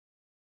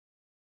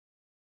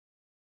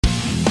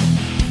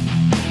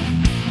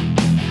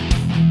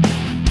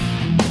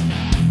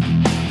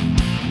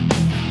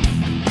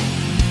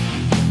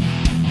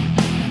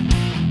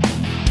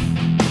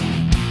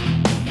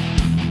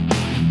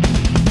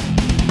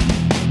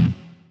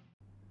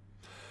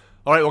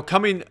All right, well,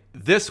 coming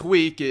this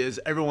week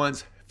is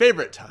everyone's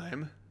favorite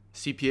time,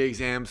 CPA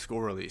exam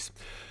score release.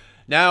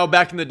 Now,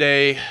 back in the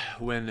day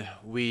when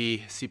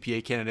we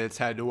CPA candidates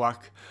had to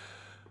walk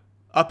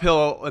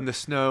uphill in the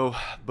snow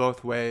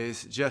both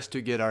ways just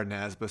to get our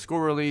NASBA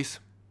score release,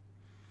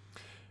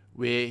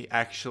 we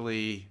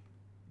actually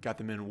got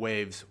them in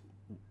waves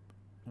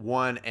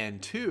 1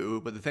 and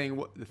 2, but the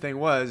thing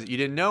was you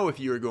didn't know if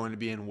you were going to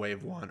be in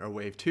wave 1 or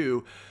wave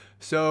 2,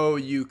 so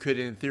you could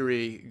in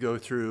theory go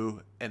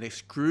through an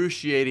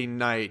excruciating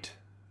night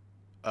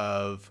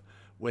of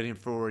waiting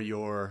for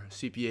your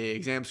CPA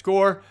exam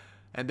score,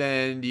 and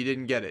then you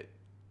didn't get it,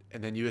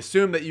 and then you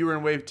assumed that you were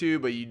in wave 2,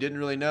 but you didn't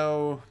really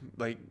know,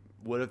 like,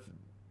 what if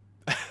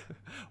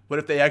what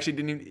if they actually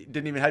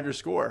didn't even have your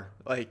score?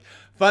 Like,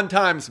 fun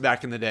times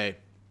back in the day.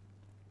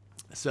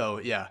 So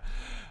yeah.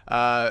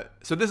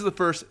 So this is the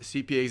first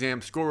CPA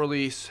exam score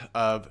release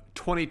of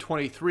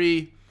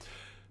 2023.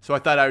 So I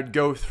thought I would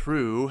go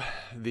through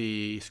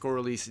the score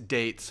release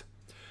dates,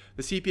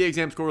 the CPA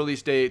exam score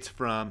release dates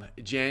from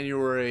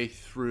January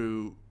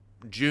through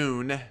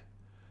June,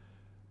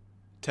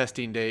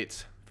 testing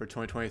dates for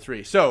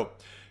 2023. So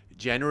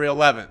January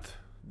 11th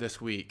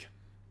this week,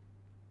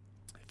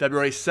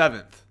 February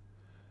 7th,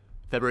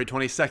 February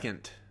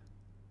 22nd,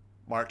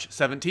 March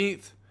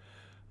 17th,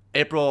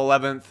 April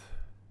 11th,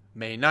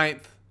 May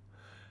 9th,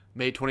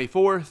 May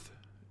 24th,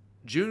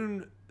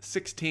 June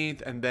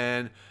 16th, and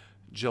then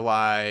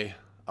July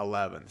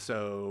 11th.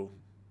 So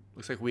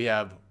looks like we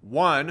have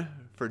 1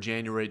 for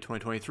January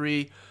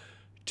 2023,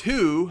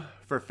 2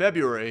 for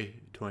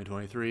February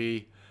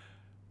 2023,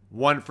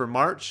 1 for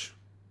March,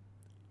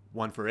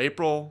 1 for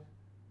April,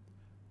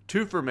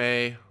 2 for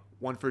May,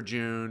 1 for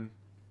June,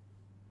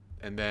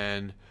 and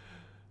then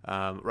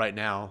right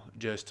now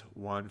just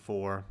 1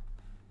 for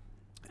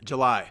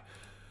July.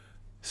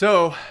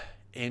 So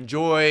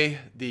enjoy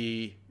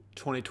the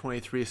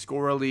 2023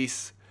 score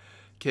release,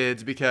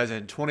 kids, because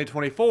in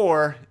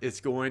 2024,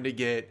 it's going to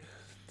get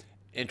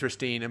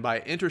interesting. And by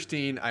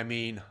interesting, I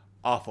mean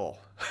awful.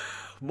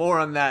 More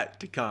on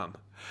that to come.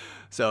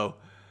 So,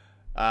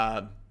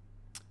 well,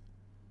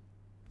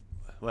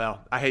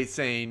 I hate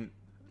saying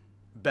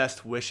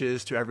best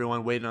wishes to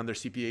everyone waiting on their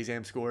CPA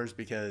exam scores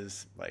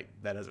because, like,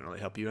 that doesn't really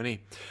help you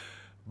any.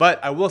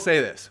 But I will say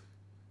this.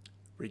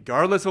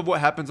 Regardless of what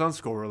happens on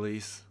score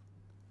release,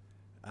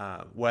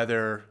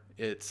 whether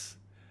it's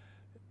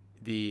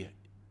the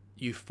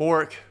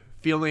euphoric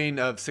feeling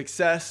of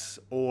success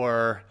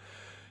or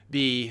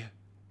the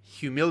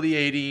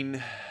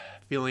humiliating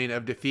feeling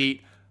of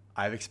defeat,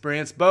 I've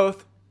experienced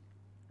both.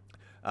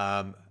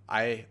 I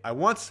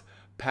once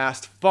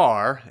passed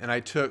FAR, and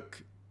I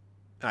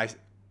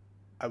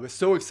was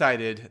so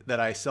excited that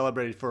I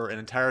celebrated for an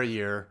entire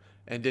year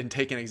and didn't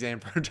take an exam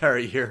for an entire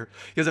year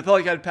because I felt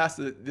like I'd passed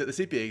the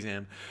CPA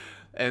exam.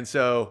 And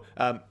so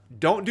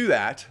don't do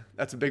that.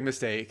 That's a big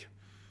mistake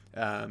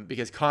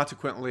because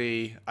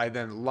consequently I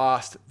then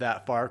lost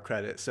that FAR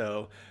credit.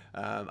 So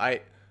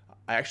I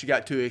actually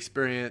got to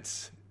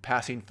experience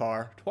passing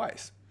FAR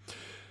twice.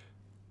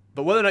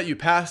 But whether or not you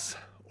pass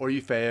or you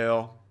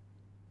fail,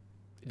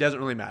 it doesn't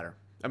really matter.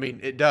 I mean,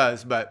 it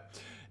does, but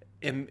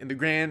in the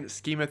grand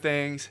scheme of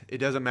things, it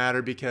doesn't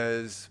matter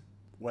because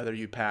whether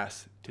you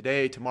pass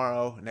today,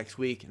 tomorrow, next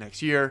week,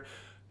 next year,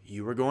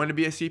 you are going to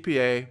be a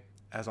CPA.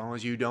 As long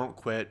as you don't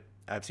quit.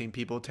 I've seen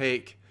people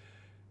take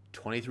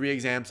 23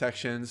 exam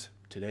sections.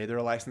 Today they're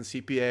a licensed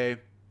CPA.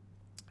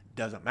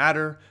 Doesn't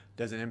matter.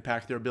 Doesn't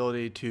impact their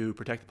ability to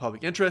protect the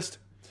public interest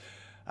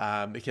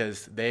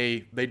because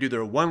they do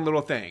their one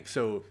little thing.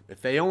 So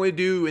if they only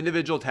do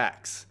individual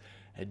tax,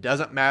 it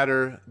doesn't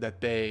matter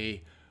that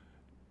they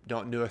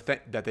don't know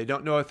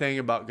a thing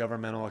about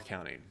governmental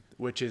accounting,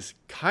 which is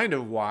kind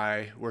of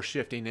why we're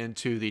shifting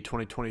into the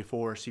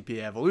 2024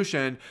 CPA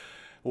evolution,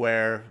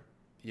 where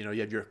you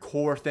have your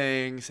core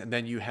things, and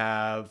then you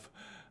have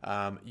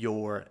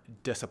your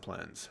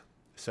disciplines.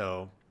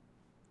 So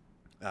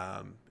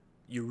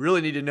you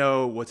really need to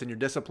know what's in your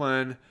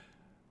discipline,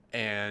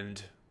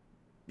 and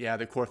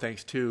the core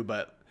things too.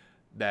 But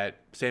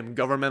that same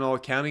governmental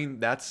accounting,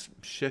 that's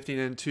shifting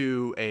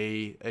into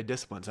a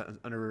discipline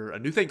under a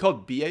new thing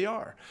called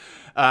BAR.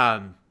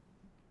 And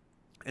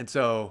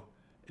so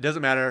it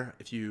doesn't matter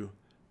if you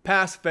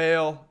pass,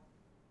 fail.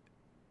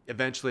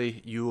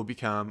 Eventually, you will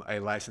become a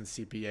licensed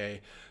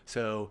CPA.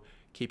 So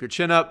keep your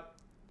chin up.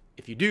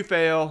 If you do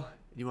fail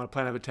and you want a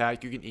plan of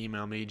attack, you can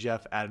email me,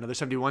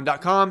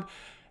 jeff@another71.com.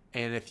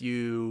 And if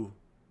you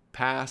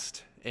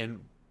passed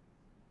and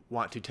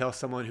want to tell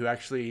someone who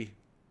actually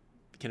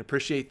can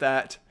appreciate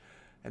that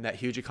and that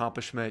huge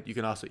accomplishment, you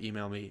can also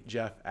email me,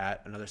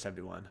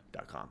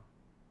 jeff@another71.com.